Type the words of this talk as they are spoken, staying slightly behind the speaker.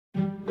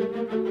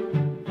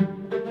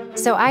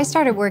So I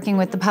started working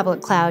with the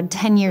public cloud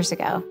 10 years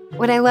ago.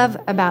 What I love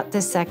about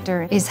this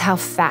sector is how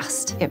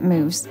fast it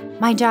moves.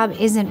 My job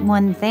isn't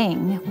one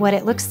thing. What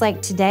it looks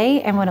like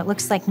today and what it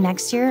looks like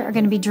next year are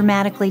going to be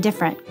dramatically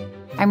different.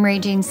 I'm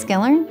Raejeanne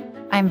Skillern.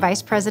 I'm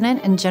Vice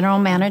President and General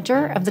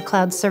Manager of the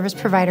Cloud Service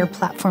Provider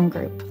Platform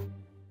Group.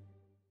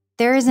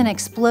 There is an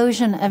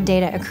explosion of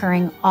data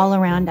occurring all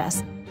around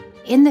us.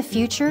 In the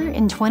future,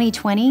 in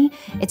 2020,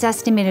 it's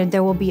estimated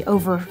there will be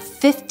over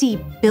 50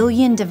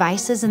 billion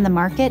devices in the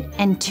market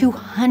and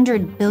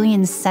 200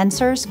 billion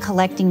sensors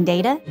collecting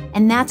data,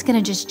 and that's going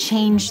to just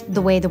change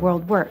the way the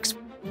world works.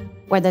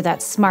 Whether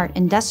that's smart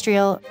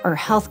industrial or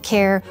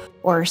healthcare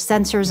or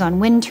sensors on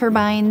wind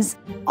turbines,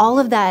 all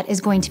of that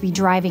is going to be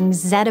driving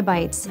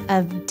zettabytes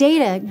of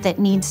data that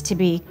needs to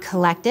be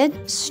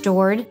collected,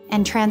 stored,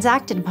 and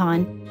transacted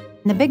upon.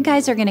 The big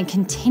guys are going to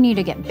continue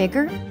to get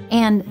bigger,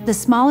 and the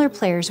smaller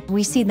players,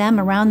 we see them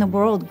around the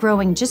world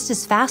growing just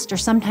as fast or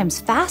sometimes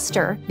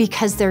faster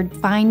because they're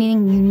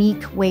finding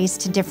unique ways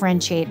to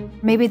differentiate.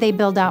 Maybe they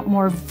build out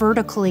more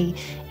vertically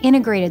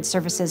integrated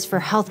services for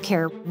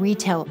healthcare,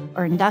 retail,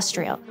 or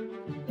industrial.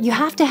 You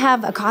have to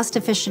have a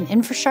cost-efficient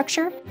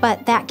infrastructure,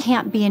 but that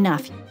can't be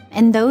enough.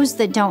 And those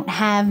that don't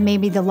have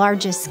maybe the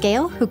largest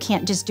scale, who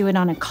can't just do it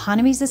on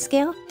economies of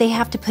scale, they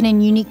have to put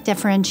in unique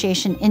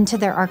differentiation into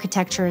their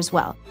architecture as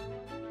well.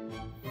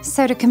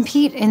 So to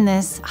compete in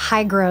this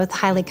high-growth,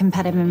 highly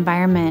competitive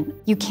environment,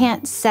 you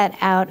can't set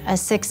out a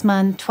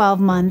 6-month,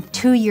 12-month,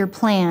 2-year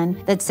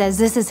plan that says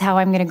this is how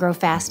I'm going to grow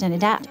fast and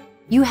adapt.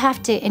 You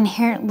have to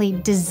inherently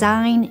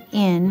design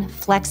in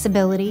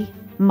flexibility,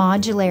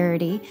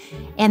 modularity,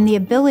 and the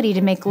ability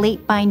to make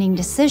late binding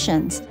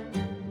decisions.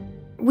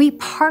 We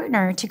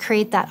partner to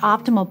create that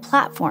optimal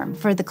platform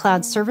for the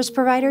cloud service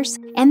providers,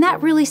 and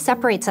that really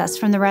separates us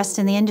from the rest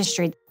of the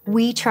industry.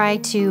 We try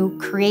to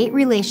create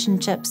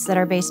relationships that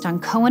are based on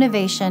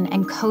co-innovation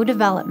and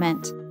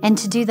co-development. And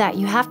to do that,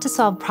 you have to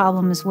solve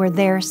problems where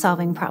they're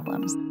solving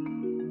problems.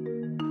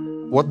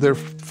 What they're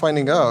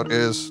finding out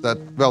is that,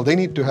 well, they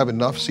need to have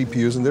enough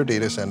CPUs in their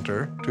data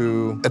center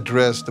to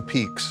address the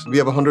peaks. We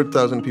have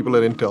 100,000 people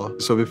at Intel,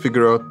 so we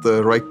figure out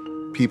the right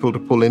people to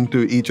pull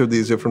into each of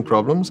these different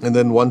problems. And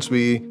then once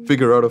we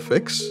figure out a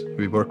fix,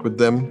 we work with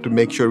them to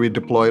make sure we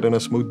deploy it in a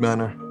smooth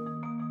manner.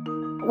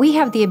 We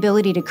have the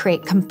ability to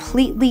create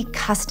completely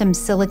custom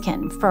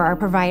silicon for our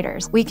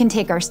providers. We can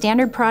take our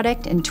standard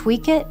product and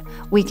tweak it.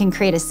 We can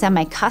create a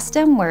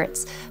semi-custom where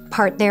it's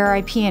part their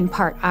IP and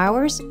part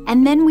ours.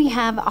 And then we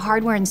have a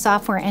hardware and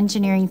software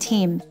engineering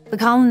team. We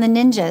call them the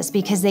ninjas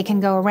because they can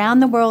go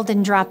around the world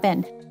and drop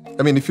in.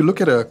 I mean, if you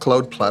look at a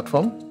cloud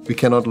platform, we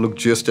cannot look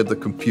just at the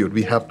compute.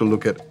 We have to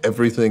look at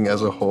everything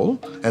as a whole.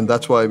 And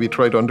that's why we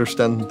try to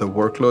understand the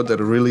workload at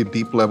a really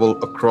deep level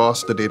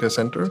across the data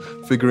center,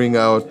 figuring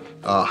out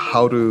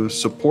how to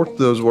support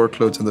those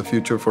workloads in the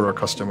future for our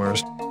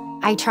customers.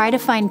 I try to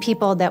find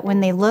people that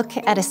when they look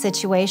at a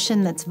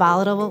situation that's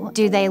volatile,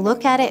 do they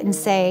look at it and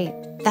say,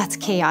 that's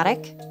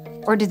chaotic?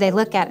 Or do they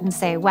look at it and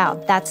say, wow,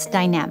 that's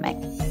dynamic?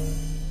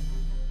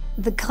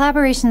 The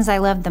collaborations I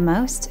love the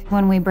most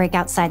when we break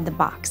outside the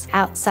box,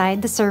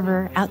 outside the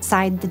server,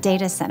 outside the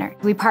data center.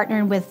 We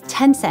partnered with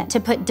Tencent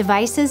to put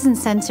devices and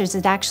sensors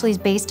that actually is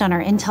based on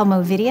our Intel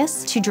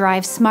Movidius to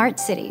drive smart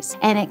cities.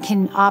 And it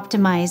can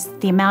optimize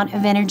the amount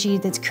of energy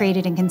that's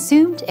created and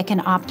consumed. It can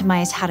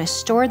optimize how to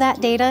store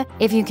that data.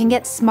 If you can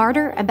get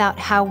smarter about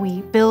how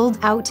we build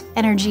out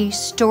energy,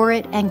 store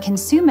it, and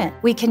consume it,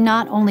 we can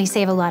not only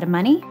save a lot of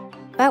money,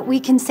 but we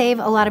can save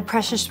a lot of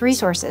precious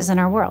resources in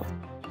our world.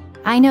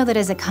 I know that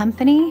as a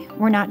company,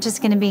 we're not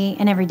just going to be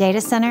in every data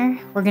center,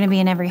 we're going to be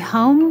in every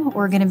home,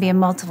 we're going to be in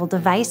multiple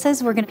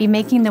devices, we're going to be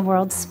making the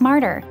world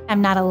smarter.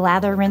 I'm not a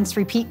lather, rinse,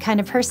 repeat kind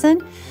of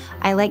person.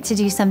 I like to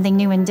do something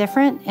new and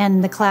different,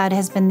 and the cloud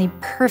has been the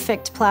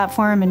perfect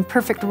platform and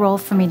perfect role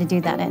for me to do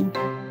that in.